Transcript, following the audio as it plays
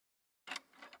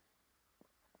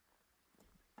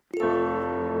You're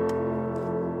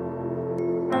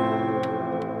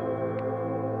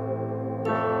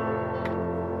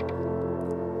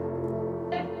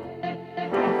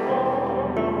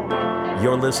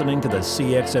listening to the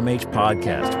CXMH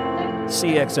podcast.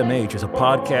 CXMH is a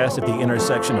podcast at the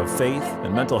intersection of faith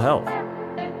and mental health.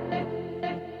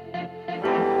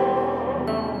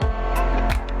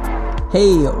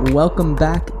 Hey, welcome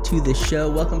back to the show.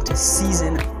 Welcome to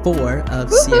season 4 of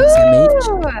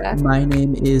CXMH. My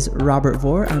name is Robert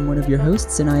Vore. I'm one of your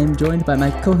hosts, and I am joined by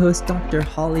my co-host, Dr.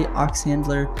 Holly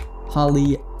Oxhandler.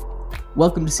 Holly,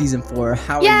 welcome to season 4.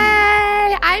 How are you?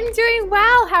 Yay! I'm doing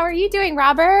well. How are you doing,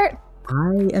 Robert?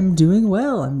 I am doing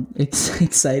well. I'm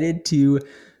excited to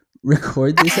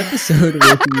record this episode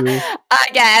with you.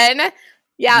 Again.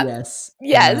 Yeah. Yes.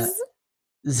 Yes.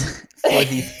 For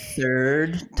the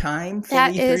third time fully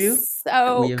That is through.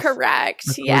 so correct.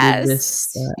 Yes.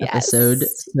 This episode.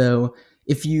 So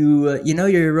if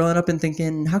you're rolling up and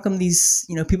thinking, how come these,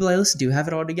 people I listen to have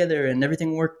it all together and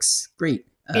everything works great?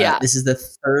 This is the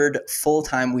third full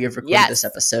time we have recorded this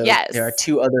episode. Yes. There are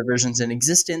 2 other versions in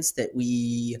existence that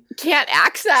we can't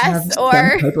access have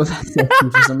or some type of access to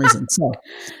for some reason. So,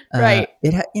 right.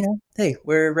 Hey,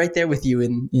 we're right there with you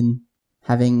in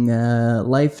having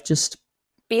life just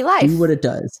be life. Do what it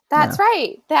does. That's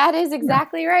right. That is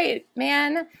exactly right,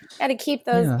 man. Got to keep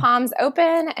those palms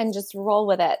open and just roll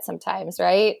with it sometimes,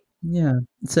 right? Yeah.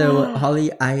 So, Holly,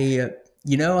 I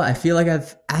feel like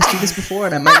I've asked you this before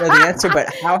and I might know the answer, but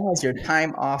how has your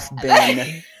time off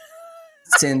been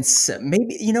since as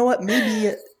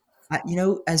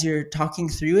you're talking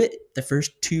through it, the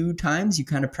first 2 times you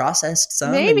kind of processed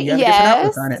some and you have a different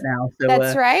outlook on it now. So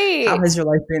that's right. How has your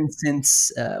life been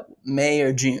since May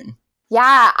or June?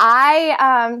 Yeah,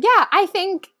 I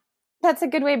think that's a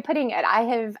good way of putting it. I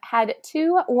have had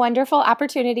 2 wonderful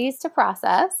opportunities to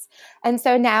process. And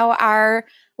so now our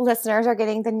listeners are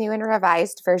getting the new and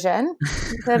revised version.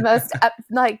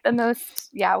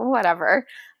 Whatever.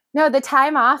 No, the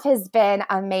time off has been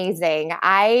amazing.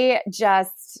 I'm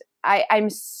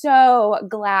so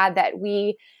glad that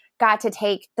we got to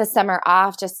take the summer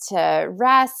off just to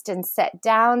rest and sit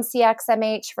down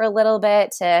CXMH for a little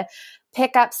bit to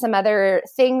pick up some other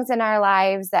things in our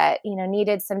lives that,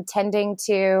 needed some tending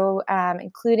to,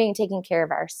 including taking care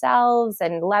of ourselves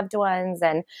and loved ones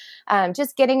and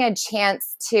just getting a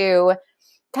chance to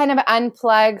kind of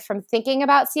unplug from thinking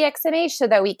about CXMH so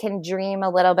that we can dream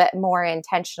a little bit more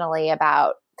intentionally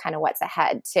about kind of what's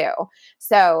ahead too.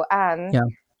 So,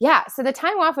 so the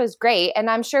time off was great. And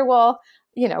I'm sure we'll,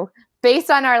 based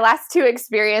on our last 2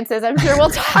 experiences, I'm sure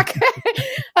we'll talk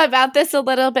about this a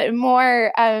little bit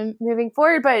more moving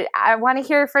forward. But I want to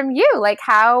hear from you. Like,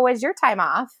 how was your time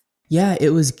off? Yeah,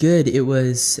 it was good. It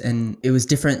was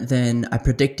different than I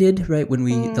predicted, right? When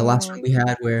the last one we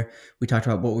had where we talked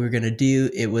about what we were going to do,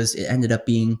 it ended up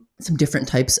being some different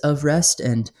types of rest.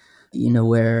 And,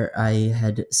 where I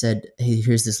had said, hey,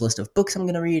 here's this list of books I'm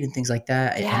going to read and things like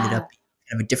that. It ended up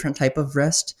kind of a different type of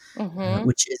rest,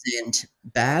 which isn't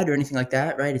bad or anything like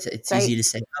that, right? It's right. Easy to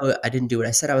say, oh, I didn't do what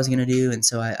I said I was going to do. And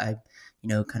so I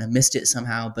kind of missed it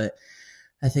somehow. But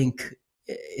I think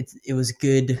it was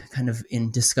good kind of in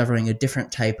discovering a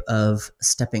different type of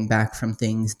stepping back from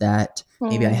things that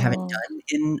maybe I haven't done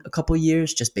in a couple of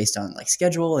years, just based on like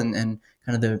schedule and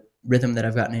kind of the rhythm that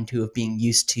I've gotten into of being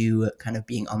used to kind of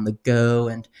being on the go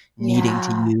and needing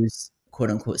to use quote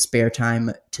unquote spare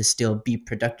time to still be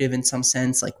productive in some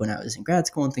sense, like when I was in grad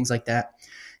school and things like that.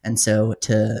 And so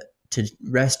to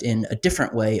rest in a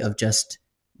different way of just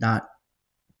not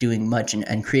doing much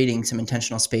and creating some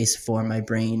intentional space for my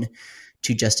brain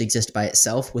to just exist by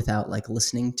itself without like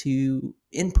listening to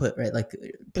input, right? Like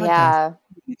podcasts,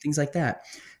 things like that,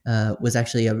 was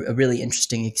actually a really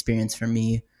interesting experience for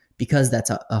me because that's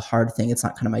a hard thing. It's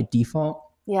not kind of my default.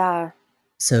 Yeah.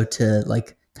 So to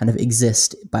like kind of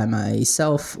exist by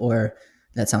myself, or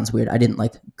that sounds weird. I didn't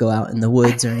like go out in the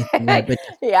woods or anything like that,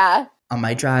 but on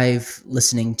my drive,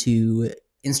 listening to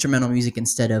instrumental music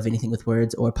instead of anything with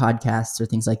words, or podcasts or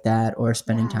things like that, or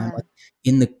spending time like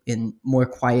in more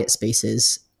quiet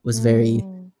spaces was very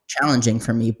challenging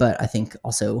for me. But I think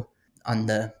also on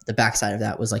the backside of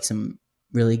that was like some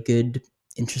really good,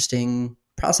 interesting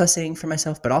processing for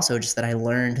myself, but also just that I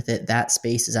learned that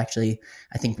space is actually,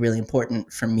 I think, really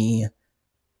important for me,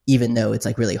 even though it's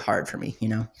like really hard for me,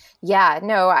 Yeah,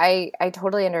 no, I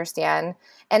totally understand.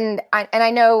 And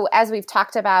I know, as we've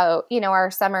talked about,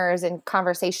 our summers and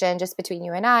conversation just between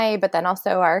you and I, but then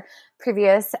also our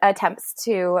previous attempts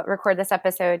to record this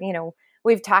episode,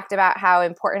 we've talked about how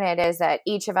important it is that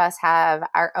each of us have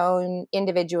our own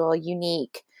individual,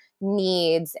 unique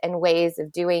needs and ways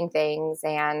of doing things.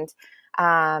 And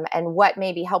and what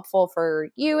may be helpful for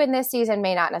you in this season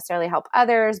may not necessarily help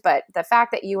others. But the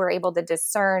fact that you were able to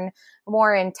discern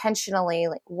more intentionally,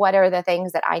 like, what are the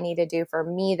things that I need to do for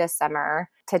me this summer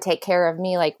to take care of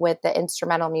me, like with the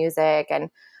instrumental music and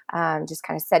just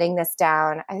kind of setting this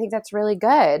down. I think that's really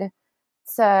good.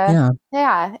 So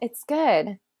yeah, it's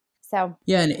good. So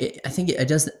yeah, and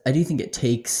I do think it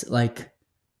takes like,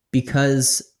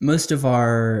 because most of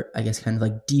our, I guess, kind of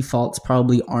like defaults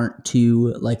probably aren't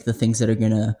to like the things that are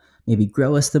going to maybe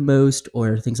grow us the most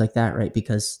or things like that, right?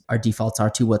 Because our defaults are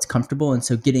to what's comfortable. And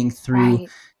so getting through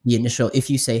the initial, if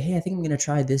you say, hey, I think I'm going to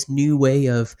try this new way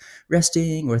of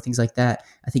resting or things like that,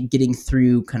 I think getting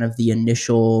through kind of the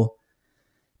initial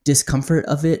discomfort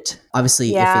of it,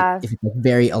 obviously, if it's like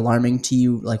very alarming to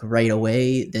you like right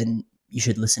away, then you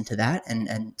should listen to that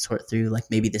and sort through like,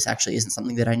 maybe this actually isn't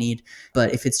something that I need.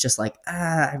 But if it's just like,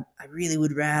 I really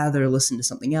would rather listen to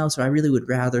something else, or I really would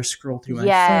rather scroll through my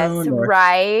phone or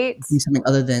do something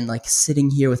other than like sitting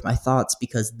here with my thoughts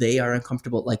because they are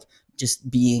uncomfortable, like just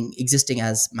existing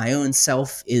as my own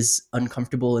self is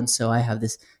uncomfortable. And so I have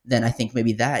this, then I think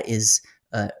maybe that is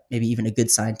maybe even a good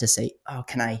sign to say, oh,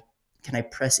 can I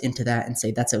press into that and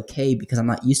say that's okay because I'm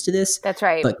not used to this? That's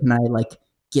right. But can I like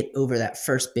get over that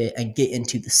first bit and get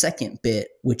into the second bit,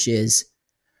 which is,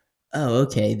 oh,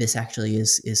 okay, this actually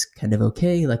is kind of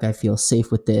okay. Like I feel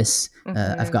safe with this.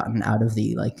 I've gotten out of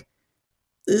the like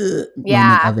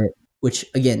moment of it, which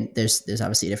again, there's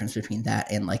obviously a difference between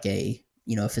that and like a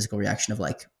physical reaction of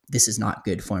like, this is not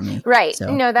good for me. Right.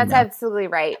 So, no, that's absolutely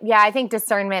right. Yeah. I think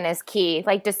discernment is key,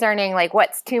 like discerning like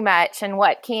what's too much and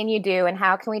what can you do and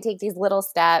how can we take these little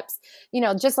steps,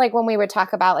 just like when we would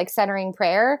talk about like centering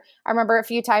prayer. I remember a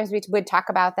few times we would talk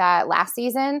about that last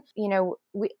season. We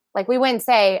wouldn't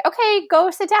say, okay,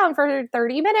 go sit down for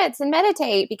 30 minutes and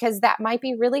meditate, because that might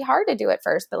be really hard to do at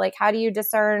first. But like, how do you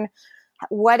discern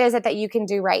what is it that you can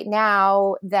do right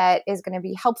now that is going to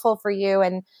be helpful for you?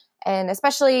 And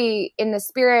especially in the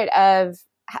spirit of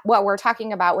what we're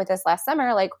talking about with this last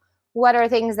summer, like what are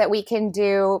things that we can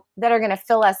do that are going to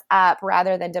fill us up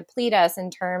rather than deplete us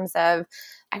in terms of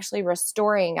actually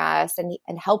restoring us and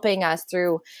helping us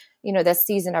through, this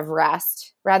season of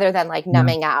rest rather than like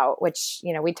numbing out, which,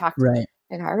 we talked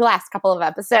in our last couple of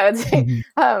episodes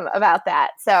about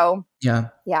that. So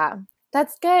yeah,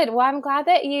 that's good. Well, I'm glad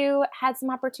that you had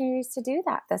some opportunities to do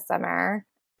that this summer.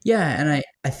 Yeah. And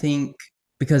I think,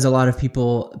 because a lot of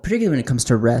people, particularly when it comes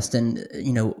to rest, and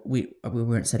we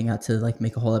weren't setting out to like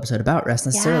make a whole episode about rest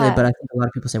necessarily, but I think a lot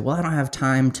of people say, well, I don't have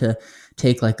time to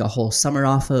take like a whole summer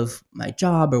off of my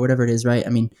job or whatever it is, right?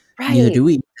 I mean, neither do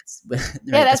we.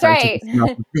 That's right. Off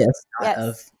of this, not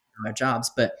of our jobs,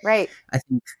 but I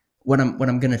think what I'm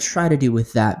going to try to do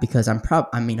with that, because I'm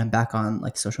back on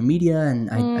like social media and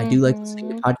I do like listening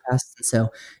to podcasts. And so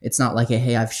it's not like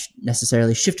hey, I've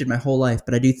necessarily shifted my whole life,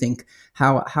 but I do think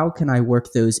how can I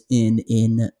work those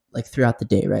in like throughout the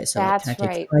day, right? So like, can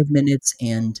I take 5 minutes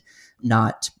and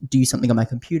not do something on my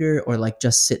computer, or like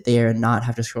just sit there and not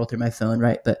have to scroll through my phone,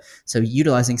 right? But so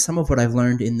utilizing some of what I've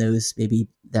learned in those, maybe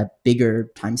that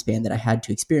bigger time span that I had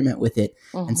to experiment with it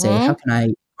and say, how can I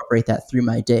incorporate that through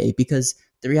my day? Because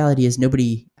the reality is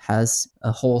nobody has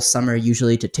a whole summer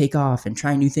usually to take off and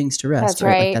try new things to rest. That's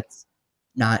right. Like that's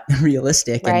not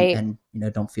realistic. And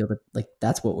don't feel that like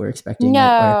that's what we're expecting.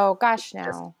 No, gosh,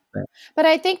 no. But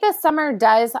I think the summer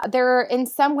does. There, in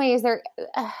some ways,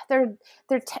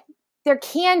 there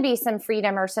can be some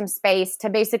freedom or some space to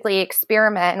basically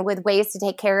experiment with ways to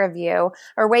take care of you,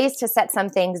 or ways to set some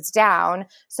things down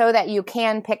so that you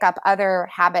can pick up other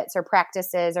habits or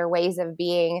practices or ways of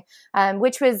being,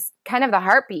 which was kind of the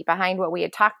heartbeat behind what we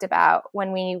had talked about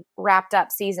when we wrapped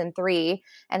up season 3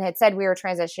 and had said we were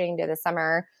transitioning to the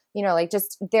summer. Like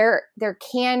just there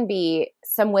can be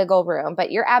some wiggle room,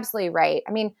 but you're absolutely right.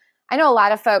 I mean, I know a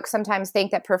lot of folks sometimes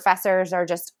think that professors are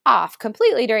just off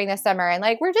completely during the summer and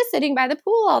like we're just sitting by the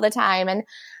pool all the time, and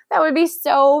that would be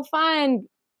so fun,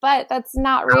 but that's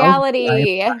not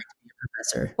reality. How do I apply to be a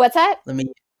professor? What's that?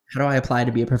 How do I apply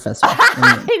to be a professor?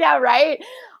 I know, right?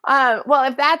 Well,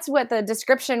 if that's what the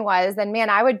description was, then man,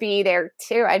 I would be there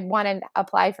too. I'd want to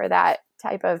apply for that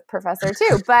type of professor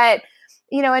too. But,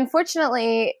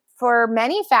 unfortunately, for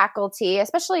many faculty,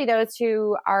 especially those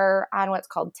who are on what's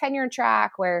called tenure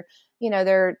track, where,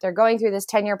 they're going through this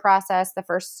tenure process, the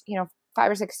first,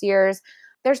 5 or 6 years,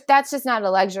 that's just not a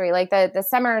luxury. Like the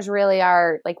summers really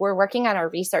are like, we're working on our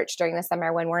research during the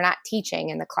summer when we're not teaching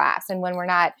in the class and when we're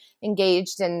not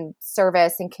engaged in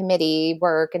service and committee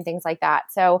work and things like that.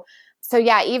 So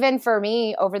yeah, even for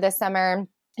me over the summer,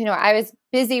 I was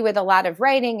busy with a lot of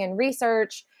writing and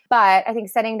research, but I think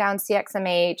setting down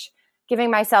CXMH, giving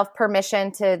myself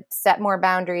permission to set more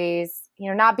boundaries,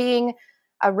 not being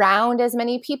around as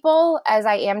many people as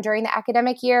I am during the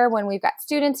academic year when we've got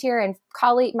students here and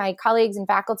my colleagues and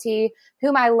faculty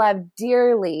whom I love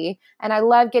dearly, and I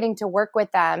love getting to work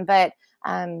with them. But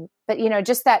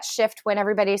just that shift when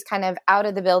everybody's kind of out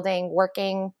of the building,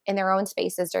 working in their own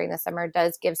spaces during the summer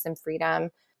does give some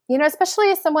freedom, especially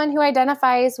as someone who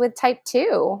identifies with type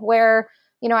 2, where,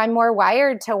 I'm more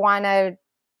wired to want to,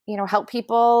 help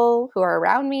people who are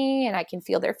around me, and I can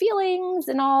feel their feelings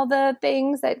and all the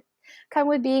things that come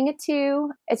with being a 2.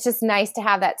 It's just nice to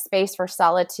have that space for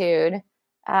solitude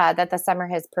that the summer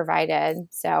has provided.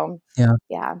 So,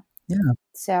 yeah.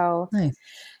 So, nice.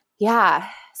 Yeah.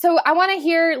 So I want to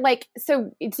hear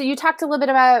so you talked a little bit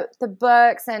about the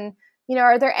books and,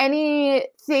 are there any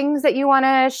things that you want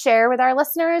to share with our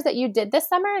listeners that you did this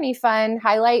summer? Any fun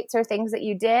highlights or things that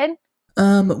you did?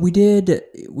 We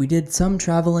did some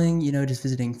traveling, just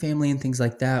visiting family and things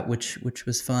like that, which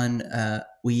was fun. I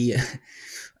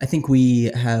think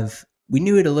we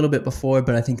knew it a little bit before,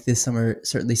 but I think this summer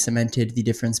certainly cemented the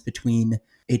difference between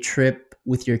a trip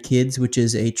with your kids, which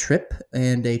is a trip,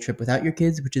 and a trip without your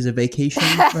kids, which is a vacation,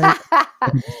 right?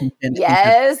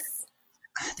 Yes.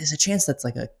 There's a chance that's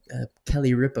like a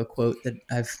Kelly Ripa quote that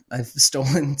I've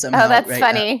stolen somehow. Oh, that's right?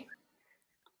 funny.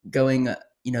 Going,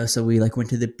 so we went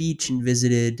to the beach and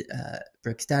visited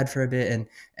Brooke's dad for a bit,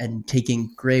 and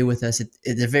taking Gray with us.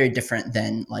 It's very different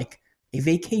than a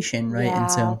vacation, right? Yeah.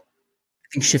 And so I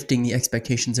think shifting the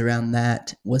expectations around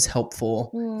that was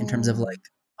helpful in terms of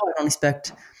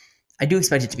I do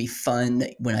expect it to be fun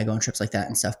when I go on trips like that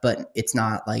and stuff, but it's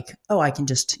not I can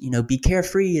just, be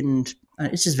carefree, and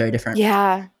it's just very different.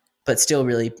 Yeah. But still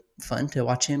really fun to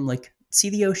watch him see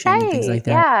the ocean right. and things like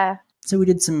that. Yeah. So we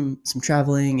did some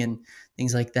traveling and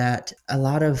things like that. A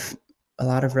lot of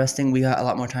resting. We got a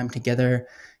lot more time together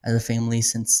as a family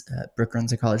since Brooke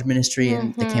runs a college ministry,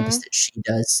 and the campus that she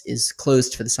does is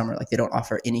closed for the summer. They don't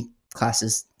offer any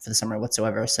classes for the summer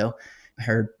whatsoever. So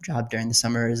her job during the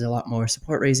summer is a lot more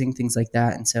support raising, things like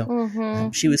that. And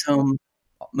so she was home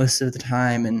most of the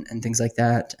time and things like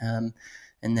that. And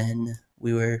then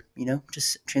we were,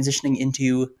 just transitioning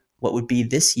into what would be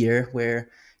this year, where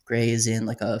Gray is in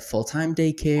a full-time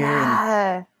daycare.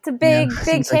 Yeah, and, it's a big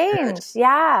change.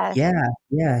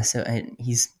 Yeah. So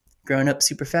he's grown up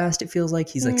super fast. It feels like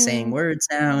he's saying words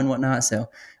now and whatnot. So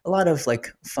a lot of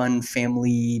fun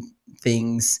family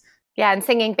things. Yeah, and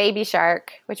singing Baby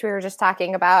Shark, which we were just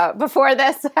talking about before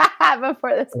this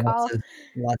call.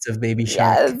 Lots of Baby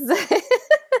Shark.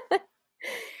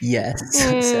 Yes.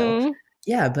 So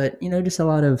yeah, but just a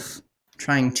lot of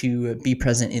trying to be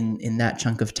present in that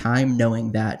chunk of time,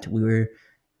 knowing that we were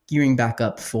gearing back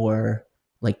up for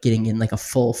getting in a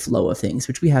full flow of things,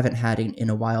 which we haven't had in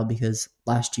a while, because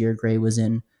last year Gray was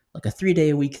in a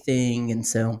 3-day-a-week thing, and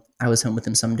so I was home with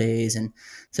him some days, and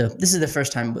so this is the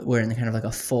first time we're in the kind of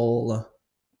a full,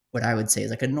 what I would say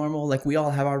is a normal, we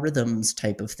all have our rhythms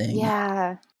type of thing.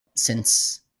 Yeah.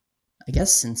 Since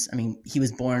he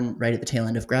was born right at the tail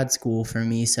end of grad school for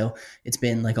me, so it's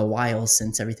been a while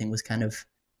since everything was kind of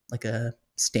a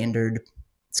standard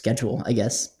schedule, I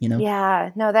guess,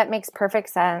 Yeah, no, that makes perfect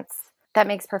sense.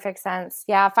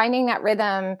 Yeah, finding that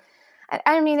rhythm.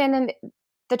 I mean, and then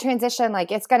the transition,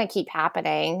 it's going to keep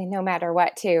happening no matter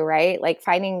what too, right?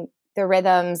 Finding the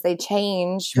rhythms, they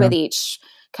change with each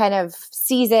kind of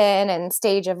season and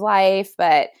stage of life.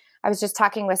 But I was just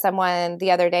talking with someone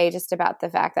the other day just about the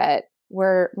fact that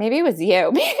maybe it was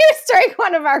you, maybe it was during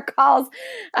one of our calls,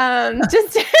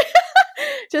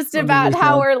 just about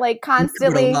how we're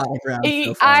constantly,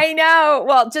 I know,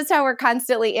 well, just how we're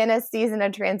constantly in a season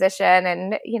of transition,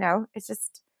 and it's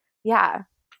just, yeah.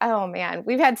 Oh man,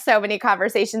 we've had so many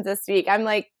conversations this week. I'm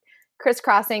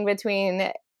crisscrossing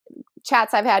between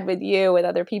chats I've had with you, with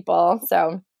other people.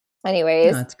 So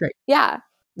anyways, that's great. Yeah.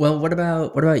 Well, what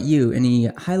about you? Any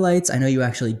highlights? I know you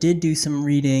actually did do some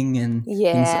reading and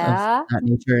things of that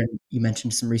nature, and you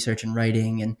mentioned some research and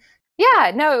writing. And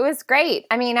yeah, no, it was great.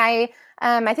 I mean, I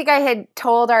think I had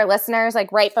told our listeners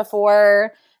right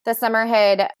before the summer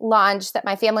had launched that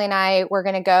my family and I were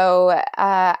going to go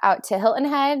out to Hilton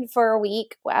Head for a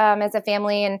week as a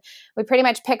family. And we pretty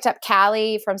much picked up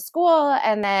Callie from school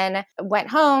and then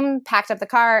went home, packed up the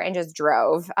car, and just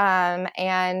drove.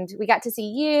 And we got to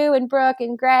see you and Brooke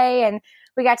and Gray, and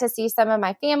we got to see some of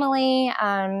my family,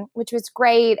 which was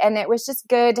great. And it was just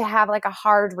good to have a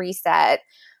hard reset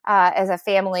as a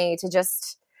family, to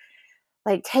just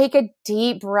take a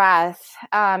deep breath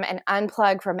and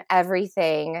unplug from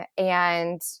everything.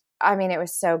 And I mean, it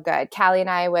was so good. Callie and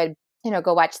I would,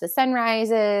 go watch the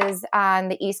sunrises on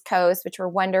the East Coast, which were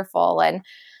wonderful. And,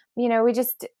 we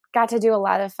just got to do a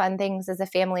lot of fun things as a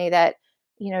family that,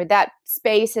 that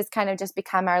space has kind of just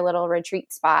become our little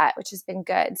retreat spot, which has been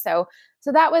good. So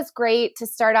that was great to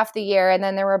start off the year. And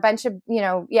then there were a bunch of,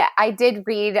 I did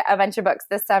read a bunch of books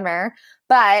this summer,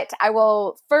 but I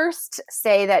will first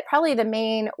say that probably the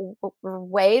main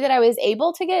way that I was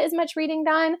able to get as much reading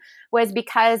done was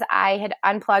because I had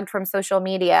unplugged from social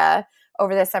media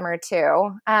over the summer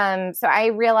too. So I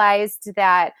realized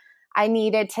that I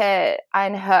needed to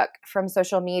unhook from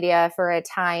social media for a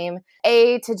time,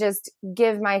 to just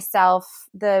give myself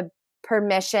the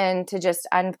permission to just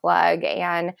unplug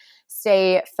and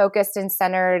stay focused and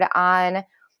centered on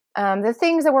the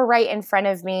things that were right in front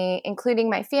of me, including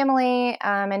my family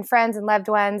and friends and loved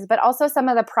ones, but also some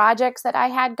of the projects that I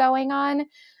had going on.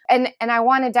 And I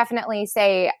want to definitely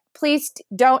say, please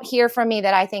don't hear from me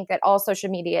that I think that all social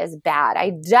media is bad.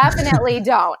 I definitely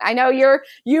don't. I know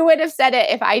you would have said it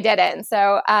if I didn't.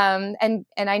 So, and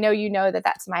I know that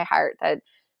that's my heart, that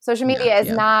social media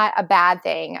is not a bad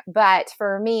thing. But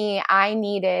for me, I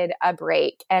needed a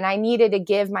break, and I needed to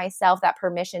give myself that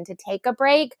permission to take a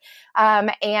break.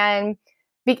 And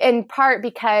in part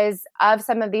because of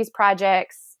some of these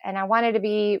projects, and I wanted to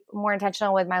be more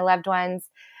intentional with my loved ones.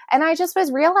 And I just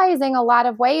was realizing a lot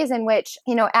of ways in which,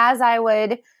 as I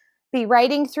would be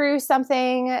writing through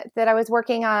something that I was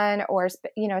working on, or,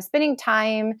 spending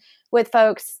time with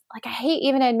folks, like, I hate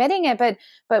even admitting it,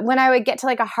 but when I would get to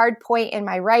like a hard point in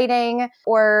my writing,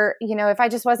 or, if I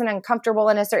just wasn't uncomfortable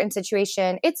in a certain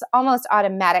situation, it's almost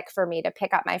automatic for me to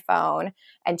pick up my phone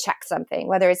and check something,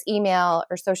 whether it's email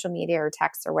or social media or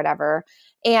text or whatever.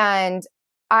 And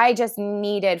I just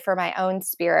needed, for my own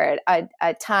spirit,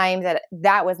 a time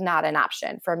that was not an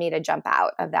option for me to jump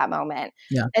out of that moment.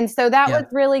 Yeah. And so that was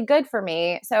really good for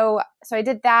me. So I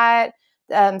did that.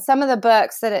 Some of the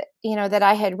books that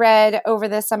I had read over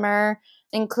the summer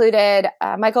included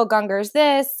Michael Gunger's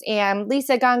This and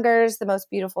Lisa Gunger's The Most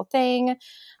Beautiful Thing.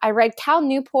 I read Cal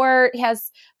Newport. He has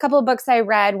a couple of books I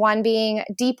read, one being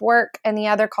Deep Work and the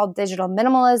other called Digital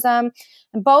Minimalism.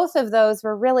 And both of those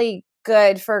were really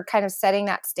good for kind of setting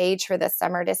that stage for this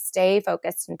summer to stay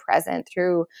focused and present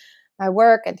through my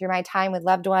work and through my time with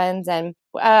loved ones. And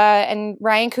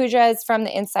Ryan Kudra's From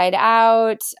the Inside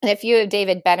Out, and a few of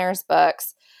David Benner's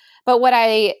books. But what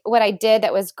I did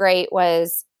that was great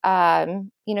was,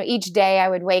 each day I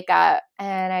would wake up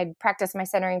and I'd practice my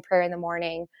centering prayer in the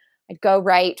morning. I'd go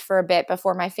write for a bit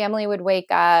before my family would wake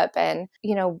up, and,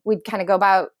 we'd kind of go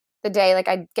about the day. Like,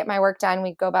 I'd get my work done,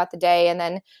 we'd go about the day. And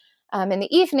then in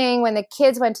the evening, when the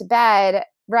kids went to bed,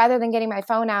 rather than getting my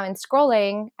phone out and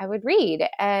scrolling, I would read,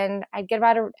 and I'd get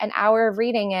about an hour of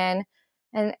reading in.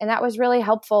 And that was really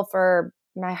helpful for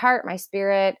my heart, my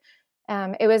spirit.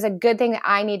 It was a good thing that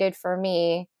I needed for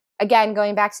me. Again,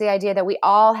 going back to the idea that we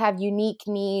all have unique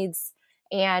needs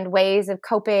and ways of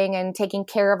coping and taking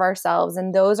care of ourselves.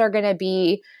 And those are going to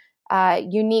be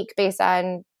unique based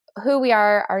on who we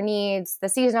are, our needs, the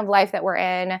season of life that we're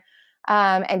in.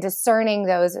 And discerning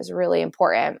those is really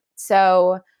important.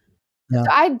 So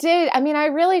I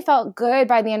really felt good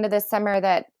by the end of this summer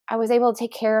that I was able to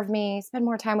take care of me, spend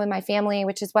more time with my family,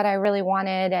 which is what I really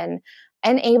wanted, and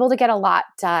able to get a lot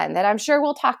done that I'm sure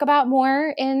we'll talk about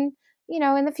more in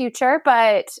the future.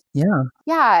 But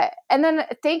yeah. And then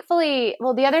thankfully,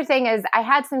 the other thing is I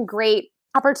had some great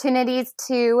opportunities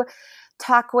to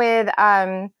talk with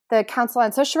the Council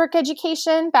on Social Work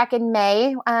Education back in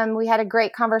May. We had a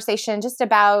great conversation just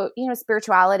about,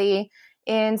 spirituality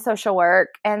in social work.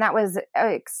 And that was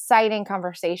an exciting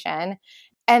conversation.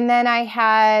 And then I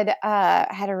had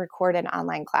to record an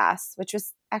online class, which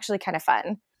was actually kind of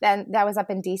fun. Then that was up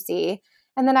in DC.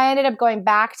 And then I ended up going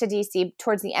back to DC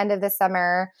towards the end of the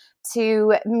summer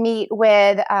to meet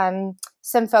with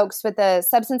some folks with the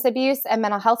Substance Abuse and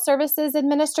Mental Health Services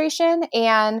Administration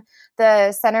and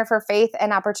the Center for Faith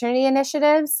and Opportunity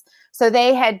Initiatives. So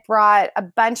they had brought a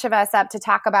bunch of us up to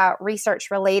talk about research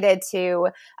related to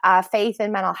faith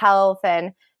and mental health,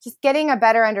 and just getting a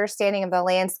better understanding of the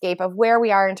landscape of where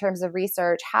we are in terms of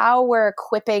research, how we're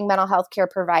equipping mental health care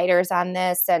providers on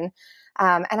this. And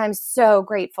I'm so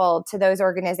grateful to those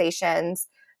organizations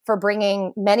for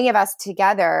bringing many of us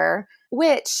together,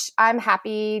 which I'm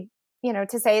happy,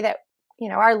 to say that,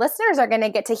 our listeners are going to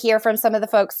get to hear from some of the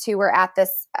folks who were at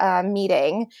this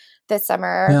meeting this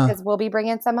summer, because we'll be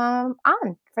bringing some on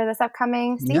for this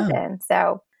upcoming season.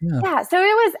 So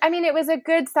it was a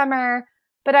good summer,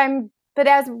 but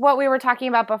as what we were talking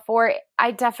about before,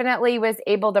 I definitely was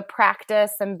able to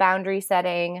practice some boundary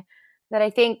setting that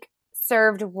I think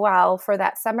served well for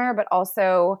that summer, but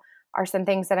also are some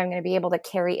things that I'm going to be able to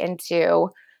carry into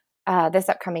this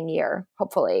upcoming year,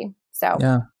 hopefully. So,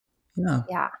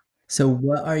 yeah. So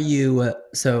what are you,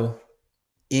 so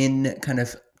in kind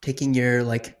of taking your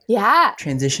like Yeah.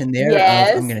 transition there of I'm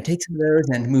Yes. going to take some of those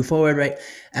and move forward, right?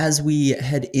 As we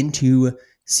head into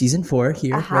season 4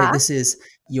 here, right? This is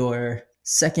your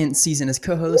second season as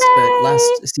co-host, but last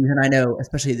Yay! season, I know,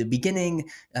 especially at the beginning,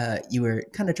 you were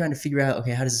kind of trying to figure out,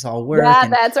 okay, how does this all work? Yeah,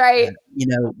 And, that's right.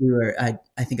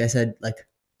 I think I said like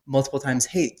multiple times,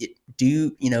 hey,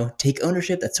 do take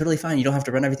ownership. That's totally fine. You don't have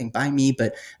to run everything by me.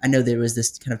 But I know there was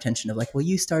this kind of tension of like, well,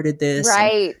 you started this, and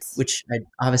Right. which I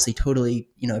obviously totally,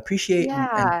 appreciate. And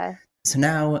Yeah. so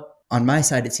now on my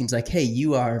side, it seems like, hey,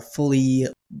 you are fully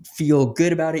feel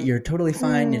good about it. You're totally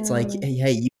fine. It's like,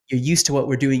 hey, you're used to what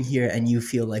we're doing here, and you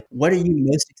feel like, what are you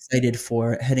most excited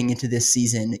for heading into this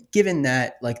season, given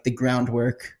that like the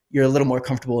groundwork, you're a little more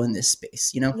comfortable in this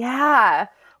space, Yeah.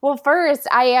 Well, first,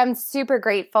 I am super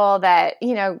grateful that,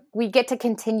 we get to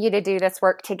continue to do this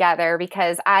work together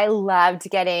because I loved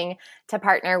getting to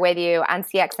partner with you on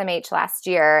CXMH last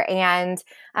year. And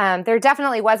there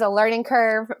definitely was a learning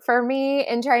curve for me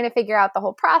in trying to figure out the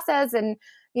whole process and,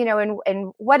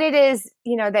 and what it is,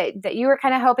 that you were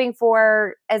kind of hoping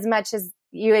for, as much as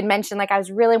you had mentioned, like I was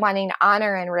really wanting to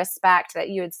honor and respect that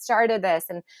you had started this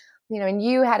and, and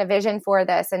you had a vision for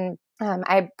this. And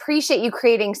I appreciate you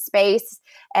creating space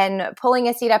and pulling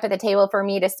a seat up at the table for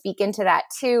me to speak into that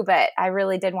too. But I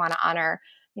really did want to honor,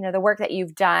 the work that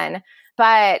you've done.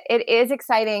 But it is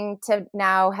exciting to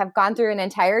now have gone through an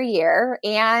entire year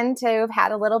and to have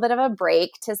had a little bit of a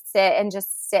break to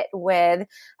sit with,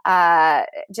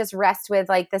 just rest with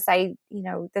like this,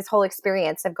 this whole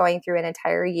experience of going through an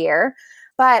entire year.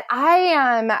 But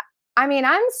I'm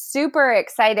super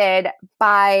excited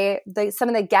by some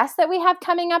of the guests that we have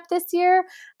coming up this year.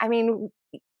 I mean,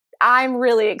 I'm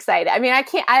really excited. I mean,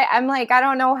 I'm like, I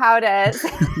don't know how to,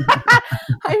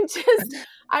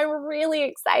 I'm really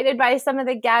excited by some of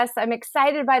the guests. I'm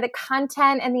excited by the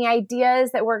content and the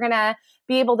ideas that we're going to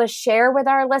be able to share with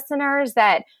our listeners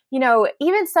that,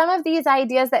 even some of these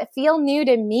ideas that feel new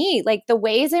to me, like the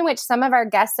ways in which some of our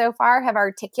guests so far have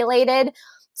articulated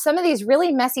some of these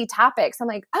really messy topics. I'm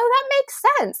like, oh, that makes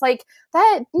sense. Like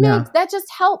that just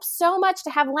helps so much to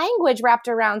have language wrapped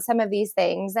around some of these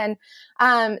things. And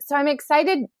so I'm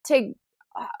excited to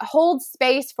hold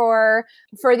space for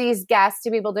these guests to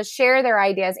be able to share their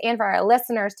ideas and for our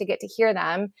listeners to get to hear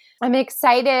them. I'm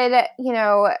excited,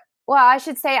 I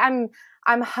should say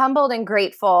I'm humbled and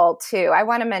grateful too. I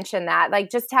want to mention that, like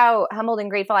just how humbled and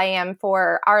grateful I am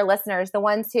for our listeners, the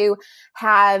ones who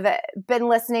have been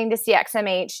listening to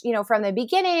CXMH, from the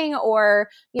beginning or,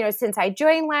 since I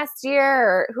joined last year,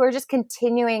 or who are just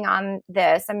continuing on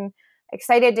this. I'm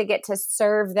excited to get to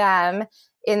serve them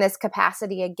in this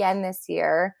capacity again this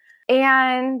year.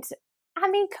 And I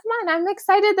mean, come on, I'm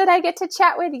excited that I get to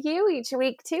chat with you each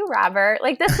week too, Robert.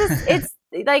 Like it's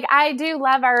like, I do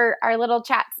love our little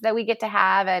chats that we get to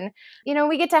have. And,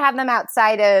 we get to have them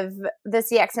outside of the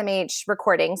CXMH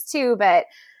recordings too, but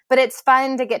it's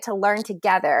fun to get to learn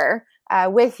together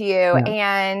with you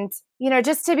and,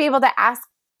 just to be able to ask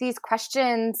these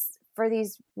questions for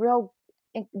these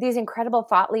incredible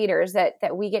thought leaders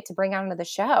that we get to bring onto the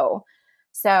show.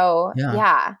 So,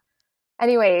 yeah.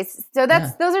 Anyways, so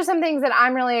those are some things that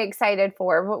I'm really excited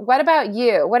for. What about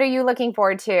you? What are you looking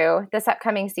forward to this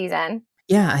upcoming season?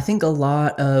 Yeah, I think a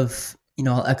lot of,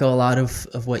 I'll echo a lot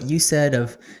of what you said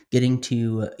of getting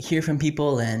to hear from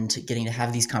people and getting to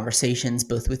have these conversations,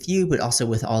 both with you, but also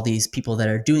with all these people that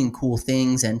are doing cool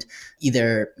things and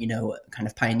either, kind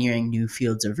of pioneering new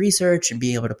fields of research and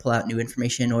being able to pull out new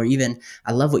information, or even,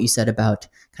 I love what you said about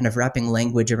kind of wrapping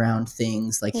language around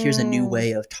things. Like, here's a new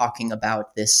way of talking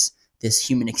about this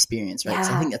human experience, right?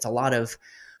 So I think that's a lot of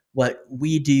what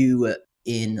we do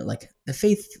in like the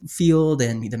faith field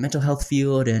and the mental health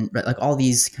field and like all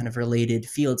these kind of related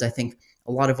fields. I think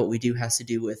a lot of what we do has to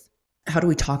do with how do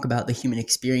we talk about the human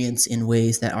experience in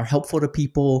ways that are helpful to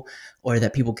people or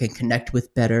that people can connect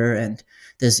with better. And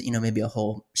there's, maybe a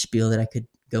whole spiel that I could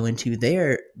go into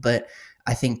there. But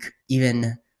I think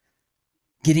even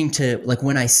getting to like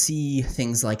when I see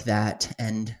things like that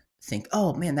and think,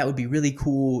 oh man, that would be really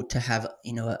cool to have,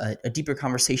 a deeper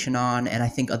conversation on. And I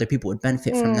think other people would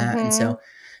benefit from that. And so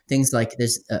things like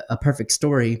there's a perfect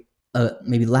story,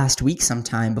 maybe last week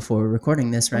sometime before we're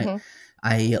recording this, right?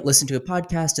 I listened to a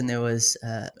podcast and there was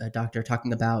a doctor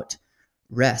talking about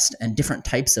rest and different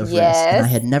types of rest. And I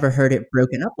had never heard it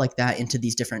broken up like that into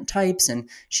these different types. And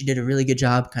she did a really good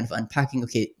job kind of unpacking,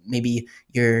 okay, maybe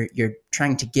you're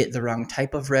trying to get the wrong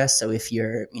type of rest. So if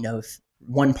you're, if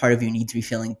one part of you needs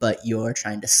refilling, but you're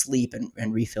trying to sleep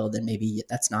and refill, then maybe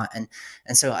that's not. And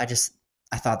so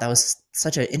I thought that was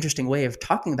such an interesting way of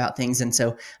talking about things. And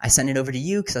so I sent it over to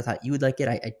you because I thought you would like it.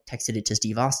 I texted it to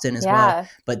Steve Austin as well.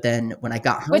 But then when I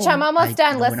got home, which I'm almost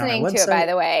done went on our listening to it, website. by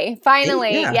the way.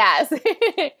 Finally, Yeah.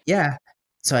 yes. Yeah.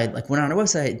 So I went on our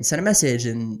website and sent a message,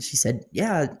 and she said,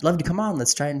 yeah, I'd love to come on.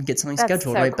 Let's try and get something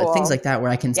scheduled. So right. cool. But things like that,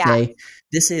 where I can say,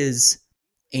 this is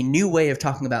a new way of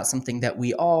talking about something that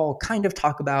we all kind of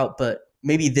talk about, but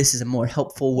maybe this is a more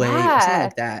helpful way or something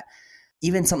like that.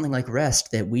 Even something like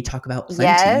rest that we talk about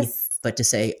plenty, but to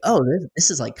say, oh, this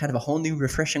is like kind of a whole new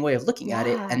refreshing way of looking at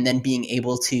it. And then being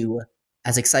able to,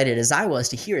 as excited as I was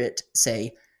to hear it,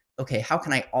 say, okay, how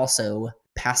can I also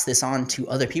pass this on to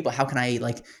other people? How can I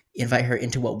like invite her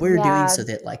into what we're doing so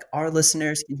that like our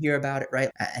listeners can hear about it, right?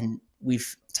 And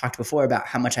we've talked before about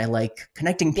how much I like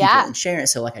connecting people and sharing it.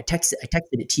 So like I texted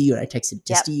it to you and I texted it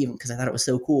to Steve because I thought it was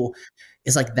so cool.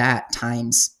 It's like that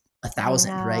times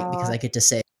 1,000, right? Because I get to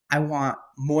say, I want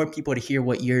more people to hear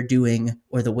what you're doing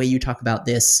or the way you talk about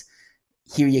this.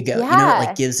 Here you go. You know, it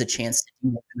like gives a chance to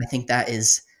do that. And I think that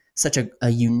is such a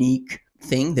unique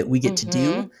thing that we get to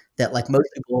do, that like most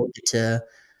people get to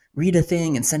read a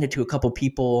thing and send it to a couple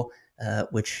people,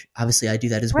 which obviously I do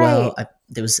that as well.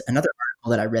 There was another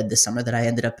article that I read this summer that I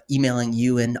ended up emailing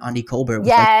you and Andy Colbert with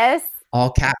like all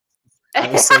caps.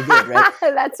 That was so good, right?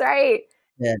 That's right.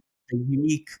 The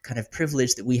unique kind of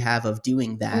privilege that we have of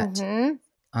doing that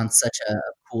on such a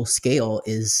cool scale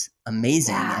is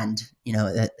amazing. And, you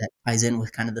know, that ties in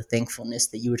with kind of the thankfulness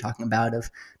that you were talking about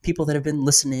of people that have been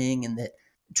listening and that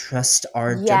trust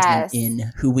our judgment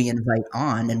in who we invite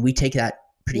on. And we take that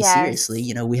pretty seriously.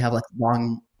 You know, we have like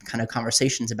long kind of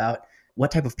conversations about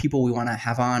what type of people we want to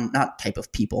have on, not type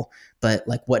of people, but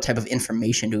like what type of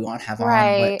information do we want to have on,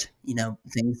 what, you know,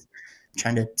 things,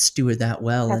 trying to steward that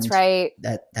well. That's and right.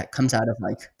 that comes out of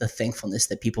like the thankfulness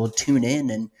that people tune in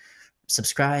and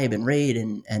subscribe and rate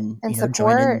and you know,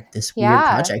 join in this weird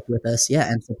project with us.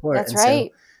 And support. That's and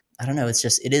right. So I don't know,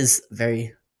 it is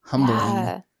very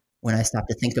humbling when I stop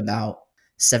to think about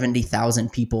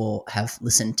 70,000 people have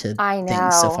listened to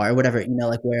things so far, or whatever, you know,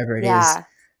 like wherever it is.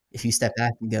 If you step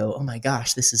back and go, oh my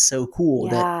gosh, this is so cool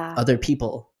that other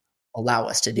people allow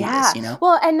us to do this, you know?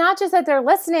 Well, and not just that they're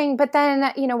listening, but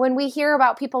then, you know, when we hear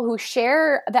about people who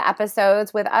share the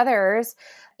episodes with others,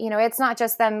 you know, it's not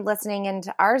just them listening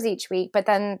into ours each week, but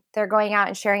then they're going out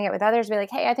and sharing it with others, be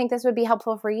like, hey, I think this would be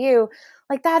helpful for you.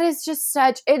 Like that is just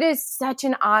it is such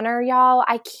an honor, y'all.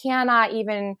 I cannot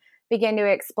even begin to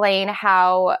explain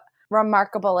how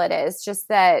remarkable it is just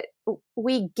that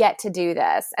we get to do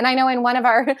this. And I know in one of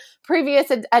our previous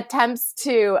attempts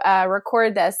to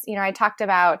record this, you know, I talked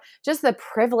about just the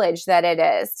privilege that it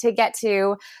is to get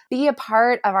to be a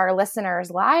part of our listeners'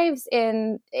 lives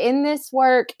in this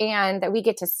work, and that we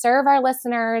get to serve our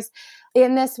listeners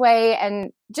in this way,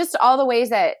 and just all the ways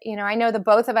that, you know, I know the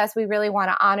both of us, we really want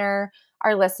to honor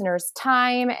our listeners'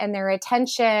 time and their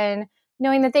attention,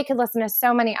 knowing that they could listen to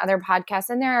so many other podcasts,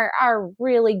 and there are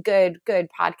really good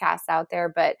podcasts out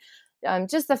there. But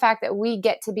just the fact that we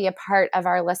get to be a part of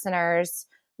our listeners'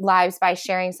 lives by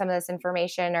sharing some of this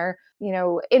information, or, you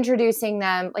know, introducing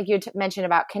them, like you mentioned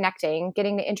about connecting,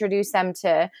 getting to introduce them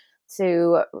to,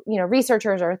 you know,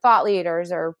 researchers or thought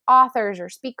leaders or authors or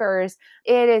speakers.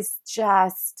 It is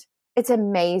just, it's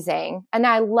amazing. And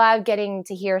I love getting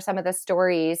to hear some of the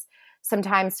stories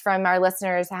sometimes from our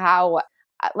listeners, how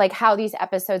these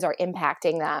episodes are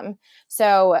impacting them.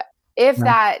 So if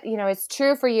that, you know, is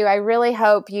true for you, I really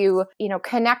hope you know,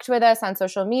 connect with us on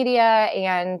social media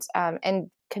and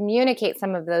communicate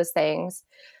some of those things.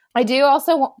 I do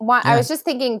also want, I was just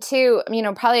thinking too, you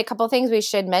know, probably a couple of things we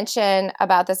should mention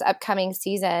about this upcoming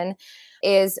season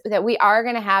is that we are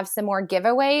going to have some more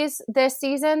giveaways this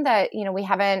season that, you know, we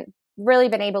haven't really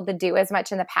been able to do as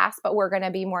much in the past, but we're going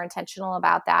to be more intentional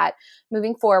about that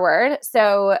moving forward.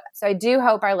 So I do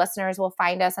hope our listeners will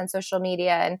find us on social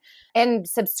media and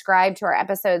subscribe to our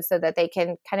episodes so that they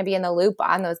can kind of be in the loop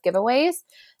on those giveaways.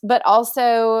 But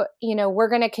also, you know, we're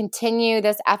going to continue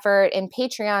this effort in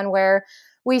Patreon where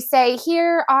we say,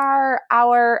 here are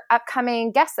our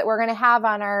upcoming guests that we're going to have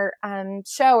on our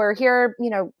show, or here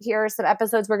are some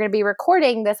episodes we're going to be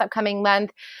recording this upcoming month.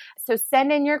 So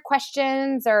send in your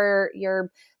questions or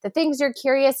the things you're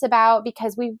curious about,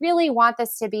 because we really want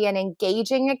this to be an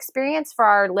engaging experience for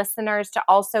our listeners to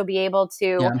also be able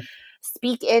to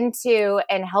speak into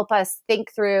and help us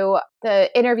think through the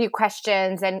interview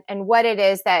questions and what it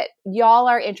is that y'all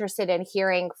are interested in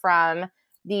hearing from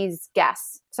these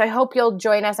guests. So I hope you'll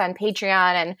join us on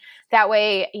Patreon, and that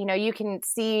way, you know, you can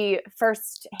see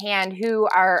firsthand who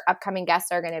our upcoming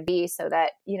guests are going to be, so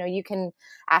that, you know, you can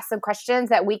ask some questions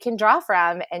that we can draw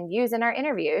from and use in our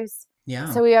interviews.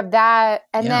 Yeah. So we have that.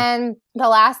 And Yeah. then the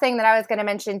last thing that I was going to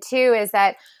mention too is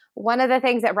that one of the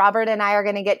things that Robert and I are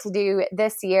going to get to do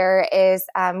this year is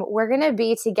we're going to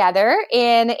be together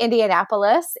in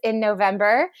Indianapolis in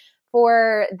November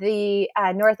for the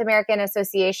North American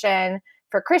Association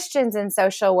for Christians in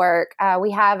Social Work.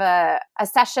 We have a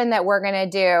session that we're going to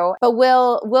do, but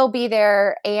we'll be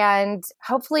there and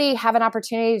hopefully have an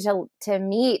opportunity to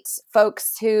meet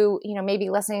folks who, may be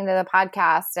listening to the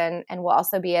podcast, and we'll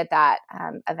also be at that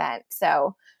event.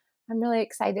 So I'm really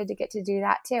excited to get to do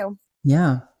that too.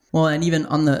 Yeah. Well, and even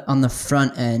on the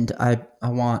front end, I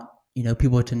want,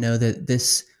 people to know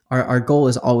that our goal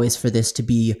is always for this to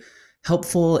be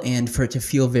helpful and for it to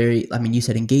feel very, you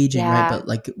said engaging, right? But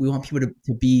like we want people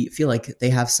to feel like they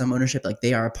have some ownership, like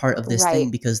they are a part of this thing,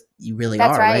 because you really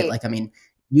are, right? Like,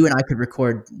 you and I could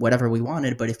record whatever we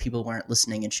wanted, but if people weren't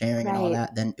listening and sharing and all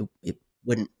that, then it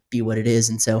wouldn't be what it is.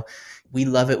 And so we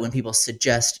love it when people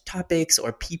suggest topics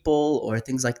or people or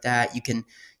things like that. You can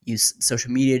use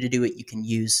social media to do it. You can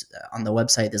use on the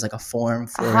website, there's like a form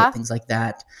for it, things like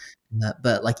that.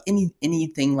 But like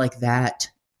anything like that,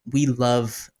 we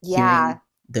love hearing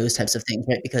those types of things,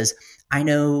 right? Because I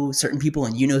know certain people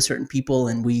and you know certain people,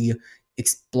 and we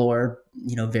explore,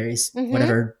 various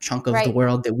whatever chunk of the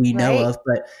world that we know of,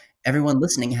 but everyone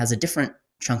listening has a different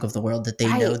chunk of the world that they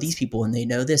know these people and they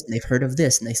know this and they've heard of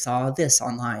this and they saw this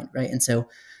online, right? And so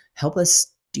help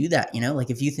us do that, like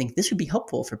if you think this would be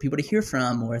helpful for people to hear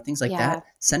from or things like that,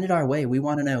 send it our way. We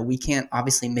want to know. We can't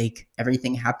obviously make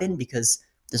everything happen because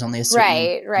there's only a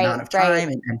certain amount of time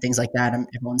and things like that and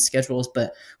everyone's schedules.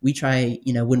 But we try,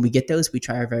 when we get those, we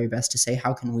try our very best to say,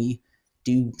 how can we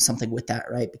do something with that,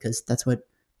 right? Because that's what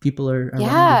people are wanting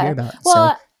to hear about.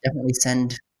 Well, so definitely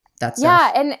send that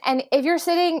stuff. Yeah. And if you're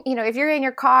sitting, if you're in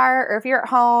your car or if you're at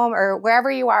home or wherever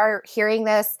you are hearing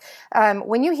this,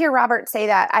 when you hear Robert say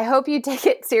that, I hope you take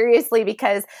it seriously,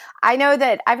 because I know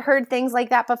that I've heard things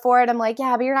like that before and I'm like,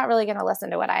 yeah, but you're not really going to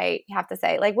listen to what I have to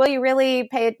say. Like, will you really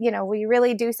will you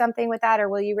really do something with that? Or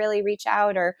will you really reach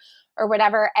out or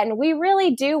whatever? And we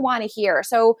really do want to hear.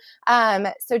 So,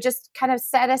 so just kind of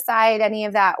set aside any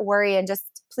of that worry and just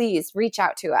please reach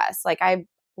out to us. Like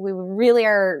we really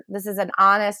are, this is an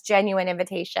honest, genuine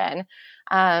invitation.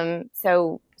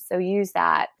 So use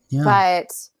that. Yeah.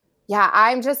 But yeah,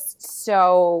 I'm just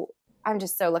so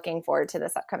looking forward to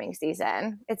this upcoming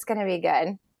season. It's going to be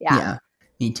good. Yeah,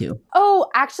 me too. Oh,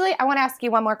 actually, I want to ask you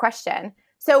one more question.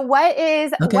 So what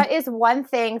is one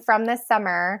thing from this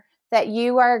summer that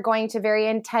you are going to very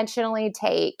intentionally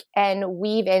take and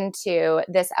weave into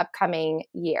this upcoming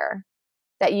year?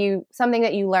 Something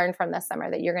that you learned from this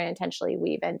summer that you're going to intentionally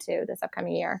weave into this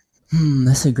upcoming year?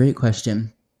 That's a great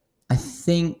question. I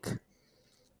think,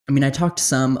 I talked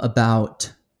some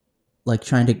about like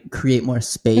trying to create more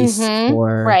space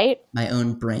for my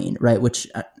own brain, right? Which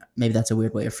maybe that's a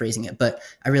weird way of phrasing it, but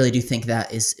I really do think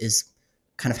that is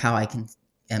kind of how I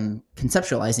am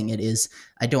conceptualizing it. Is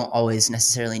I don't always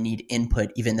necessarily need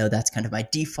input, even though that's kind of my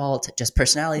default, just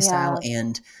personality style.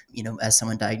 And, as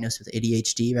someone diagnosed with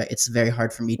ADHD, right, it's very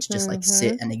hard for me to just like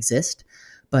sit and exist.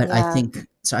 But I think,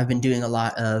 so I've been doing a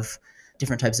lot of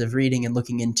different types of reading and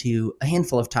looking into a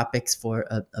handful of topics for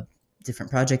a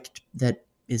different project that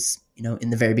is, in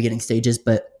the very beginning stages.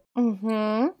 But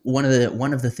one of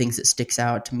the things that sticks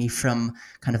out to me from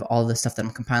kind of all the stuff that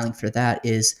I'm compiling for that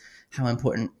is how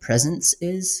important presence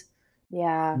is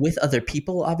with other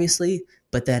people, obviously,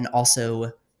 but then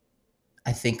also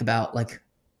I think about like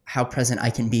how present I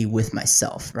can be with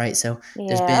myself, right? So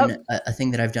there's been a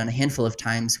thing that I've done a handful of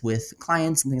times with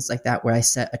clients and things like that, where I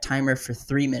set a timer for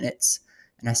 3 minutes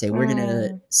and I say, we're going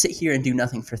to sit here and do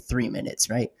nothing for 3 minutes,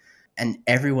 right? And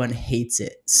everyone hates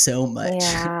it so much,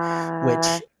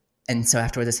 and so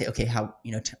afterwards I say, okay, how,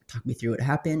 talk me through what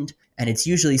happened. And it's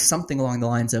usually something along the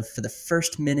lines of, for the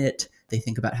first minute, they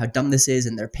think about how dumb this is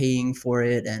and they're paying for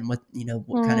it. And what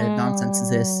kind of nonsense is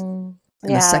this?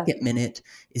 And the second minute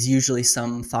is usually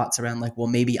some thoughts around like, well,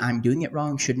 maybe I'm doing it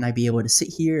wrong. Shouldn't I be able to sit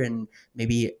here? And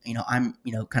maybe, I'm,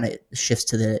 kind of shifts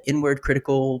to the inward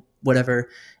critical, whatever.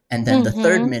 And then the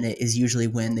third minute is usually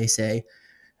when they say,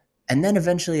 and then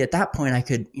eventually at that point I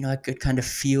could kind of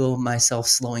feel myself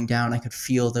slowing down. I could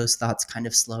feel those thoughts kind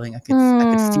of slowing. I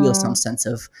could feel some sense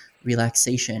of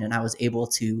relaxation, and I was able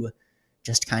to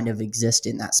just kind of exist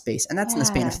in that space. And that's in the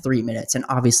span of 3 minutes. And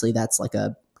obviously that's like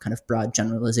a kind of broad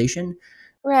generalization.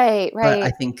 Right. But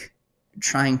I think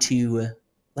trying to,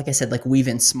 like I said, like weave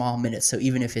in small minutes. So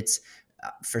even if it's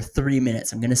for 3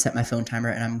 minutes, I'm going to set my phone timer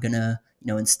and I'm going to,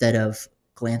 instead of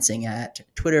glancing at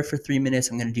Twitter for 3 minutes,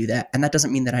 I'm going to do that. And that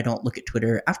doesn't mean that I don't look at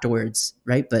Twitter afterwards,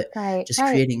 right? But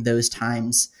creating those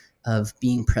times of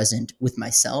being present with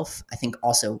myself, I think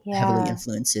also heavily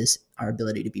influences our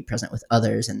ability to be present with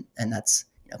others. And that's,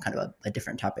 kind of a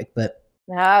different topic, but.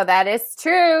 No, that is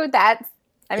true. Yeah.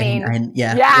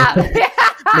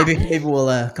 maybe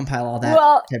we'll compile all that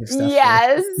type of stuff.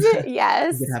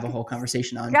 Yes. We could have a whole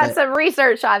conversation on. Got some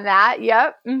research on that.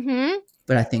 Yep. Mm-hmm.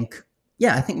 But I think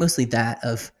mostly that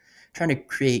of trying to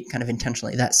create kind of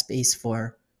intentionally that space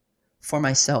for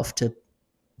myself to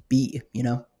be,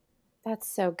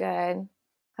 That's so good.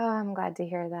 Oh, I'm glad to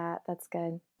hear that. That's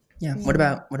good. Yeah. What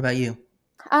about you?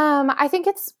 I think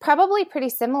it's probably pretty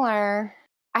similar.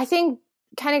 I think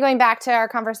kind of going back to our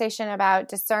conversation about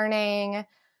discerning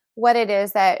what it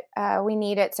is that we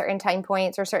need at certain time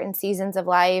points or certain seasons of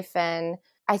life. And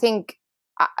I think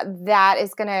that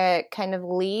is going to kind of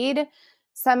lead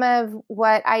some of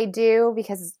what I do,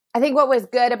 because I think what was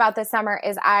good about this summer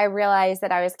is I realized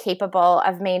that I was capable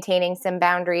of maintaining some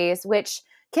boundaries, which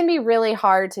can be really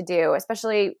hard to do,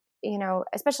 especially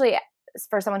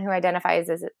for someone who identifies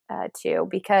as two,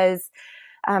 because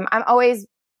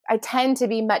I tend to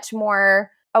be much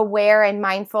more aware and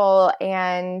mindful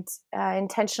and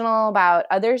intentional about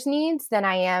others' needs than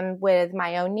I am with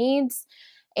my own needs.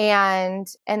 And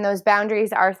those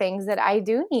boundaries are things that I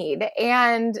do need.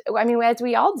 And I mean, as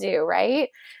we all do, right?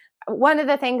 One of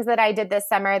the things that I did this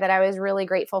summer that I was really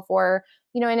grateful for,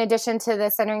 in addition to the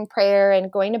centering prayer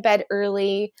and going to bed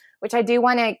early, which I do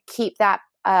want to keep that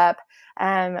up,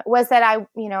 was that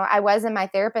I was in my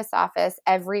therapist's office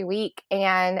every week,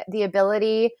 and the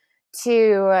ability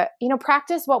to,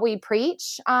 practice what we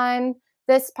preach on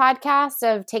this podcast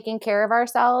of taking care of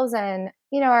ourselves and,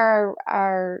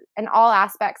 our in all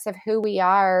aspects of who we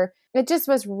are. It just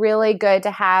was really good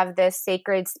to have this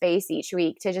sacred space each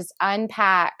week to just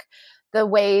unpack the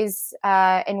ways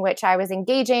in which I was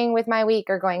engaging with my week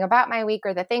or going about my week,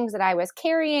 or the things that I was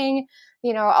carrying,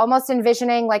 almost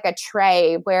envisioning like a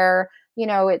tray where,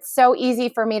 it's so easy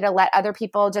for me to let other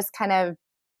people just kind of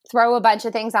throw a bunch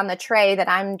of things on the tray that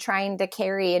I'm trying to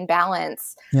carry and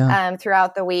balance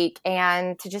throughout the week,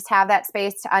 and to just have that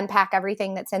space to unpack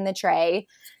everything that's in the tray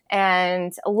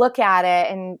and look at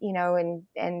it and,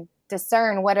 and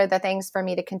discern what are the things for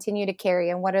me to continue to carry,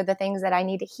 and what are the things that I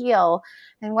need to heal,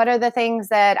 and what are the things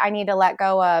that I need to let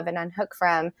go of and unhook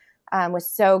from, was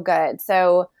so good.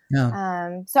 So,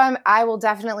 I will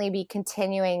definitely be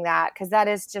continuing that, because that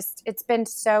is just, it's been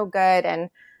so good. And,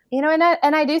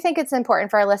 and I do think it's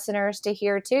important for our listeners to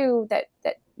hear too, that,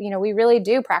 we really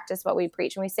do practice what we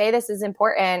preach. When we say this is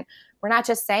important, we're not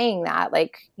just saying that,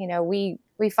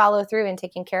 we follow through in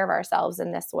taking care of ourselves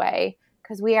in this way,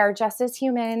 because we are just as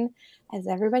human as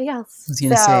everybody else. I was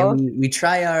going to say, we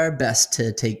try our best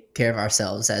to take care of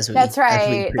ourselves as we That's right. As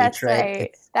we preach, that's right.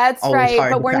 Right. That's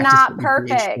right. But we're not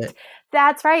perfect.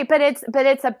 That's right. But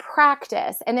it's a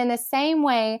practice. And in the same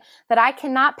way that I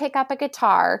cannot pick up a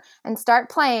guitar and start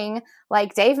playing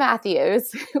like Dave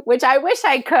Matthews, which I wish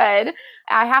I could,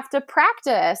 I have to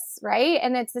practice, right?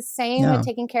 And it's the same with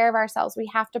taking care of ourselves. We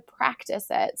have to practice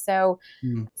it. So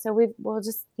we'll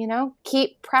just,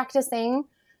 keep practicing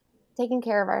taking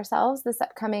care of ourselves this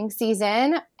upcoming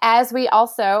season, as we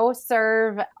also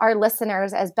serve our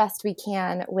listeners as best we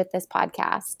can with this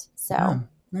podcast. So,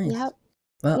 nice. Yep.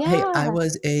 Well, hey, I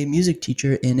was a music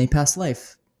teacher in a past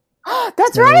life.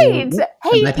 That's right.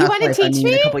 Hey, you want to teach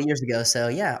me? A couple of years ago. So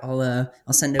yeah, I'll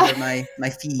send over my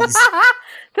fees.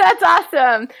 That's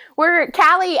awesome.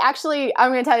 Callie, actually,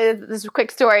 I'm going to tell you this quick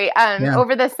story.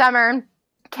 Over the summer,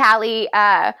 Callie,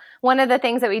 one of the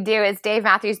things that we do is Dave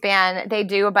Matthews Band, they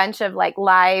do a bunch of like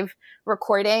live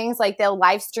recordings, like they'll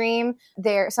live stream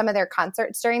some of their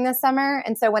concerts during the summer.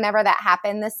 And so whenever that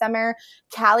happened this summer,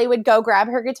 Callie would go grab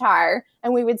her guitar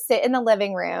and we would sit in the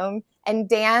living room and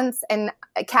dance, and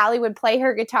Callie would play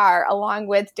her guitar along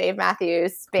with Dave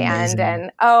Matthews Band. Amazing.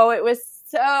 And it was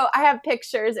I have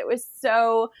pictures. It was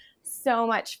so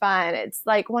much fun. It's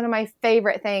like one of my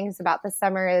favorite things about the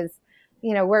summer is,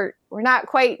 we're not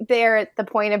quite there at the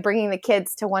point of bringing the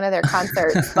kids to one of their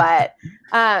concerts, but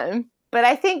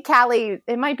I think Callie,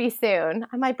 it might be soon.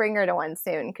 I might bring her to one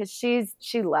soon because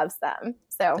she loves them.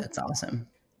 So that's awesome.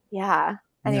 Yeah.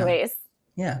 Anyways.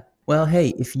 Yeah. Well, hey,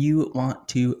 if you want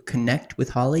to connect with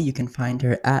Holly, you can find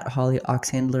her at Holly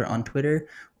Oxhandler on Twitter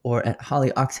or at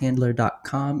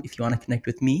hollyoxhandler.com. If you want to connect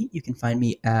with me, you can find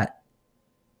me at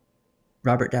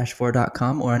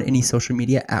robert-vor.com or on any social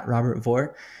media at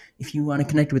robertvor. If you want to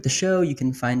connect with the show, you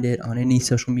can find it on any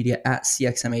social media at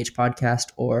CXMH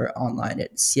Podcast or online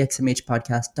at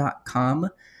cxmhpodcast.com.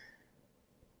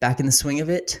 Back in the swing of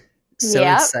it. So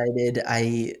excited.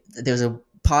 There was a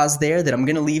pause there that I'm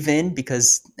going to leave in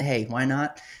because, hey, why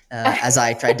not? As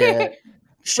I tried to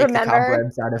shake the Remember?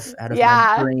 cobwebs out of my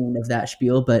Yeah. brain of that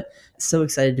spiel. But so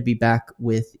excited to be back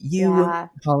with you, Yeah.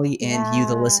 Holly, and you,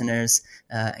 the Yeah. listeners,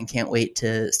 and can't wait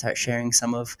to start sharing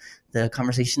some of the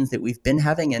conversations that we've been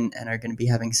having and are going to be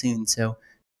having soon. So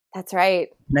That's right.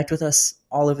 connect with us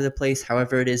all over the place,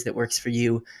 however it is that works for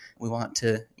you. We want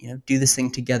to, do this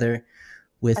thing together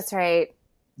with That's right.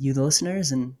 you, the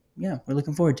listeners, and yeah, we're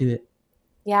looking forward to it.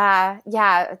 Yeah.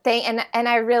 And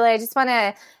I just want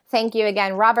to thank you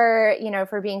again, Robert,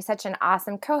 for being such an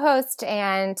awesome co-host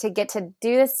and to get to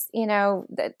do this,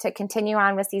 to continue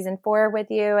on with season 4 with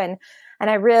you. And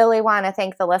I really want to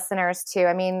thank the listeners too.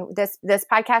 I mean, this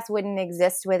podcast wouldn't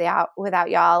exist without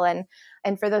y'all. And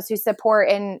for those who support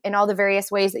in all the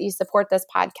various ways that you support this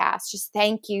podcast, just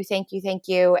thank you.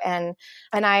 And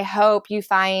I hope you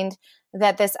find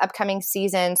that this upcoming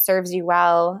season serves you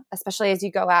well, especially as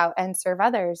you go out and serve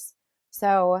others.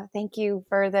 So thank you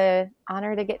for the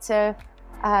honor to get to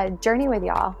journey with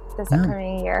y'all this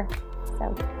upcoming year.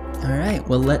 So. All right.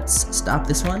 Well, let's stop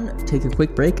this one, take a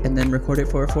quick break, and then record it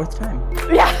for a 4th time.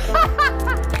 Yeah.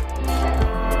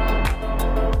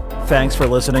 Thanks for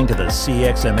listening to the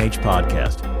CXMH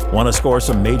podcast. Want to score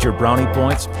some major brownie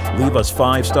points? Leave us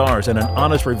 5 stars and an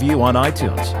honest review on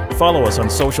iTunes. Follow us on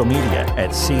social media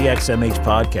at CXMH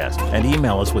Podcast and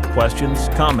email us with questions,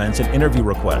 comments, and interview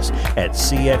requests at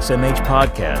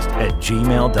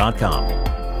cxmhpodcast@gmail.com.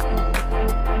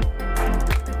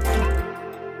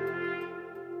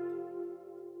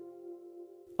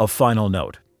 A final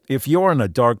note. If you're in a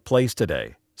dark place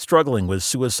today, struggling with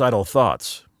suicidal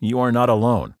thoughts, you are not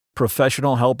alone.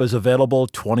 Professional help is available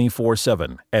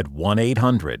 24/7 at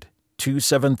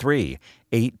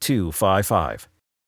 1-800-273-8255.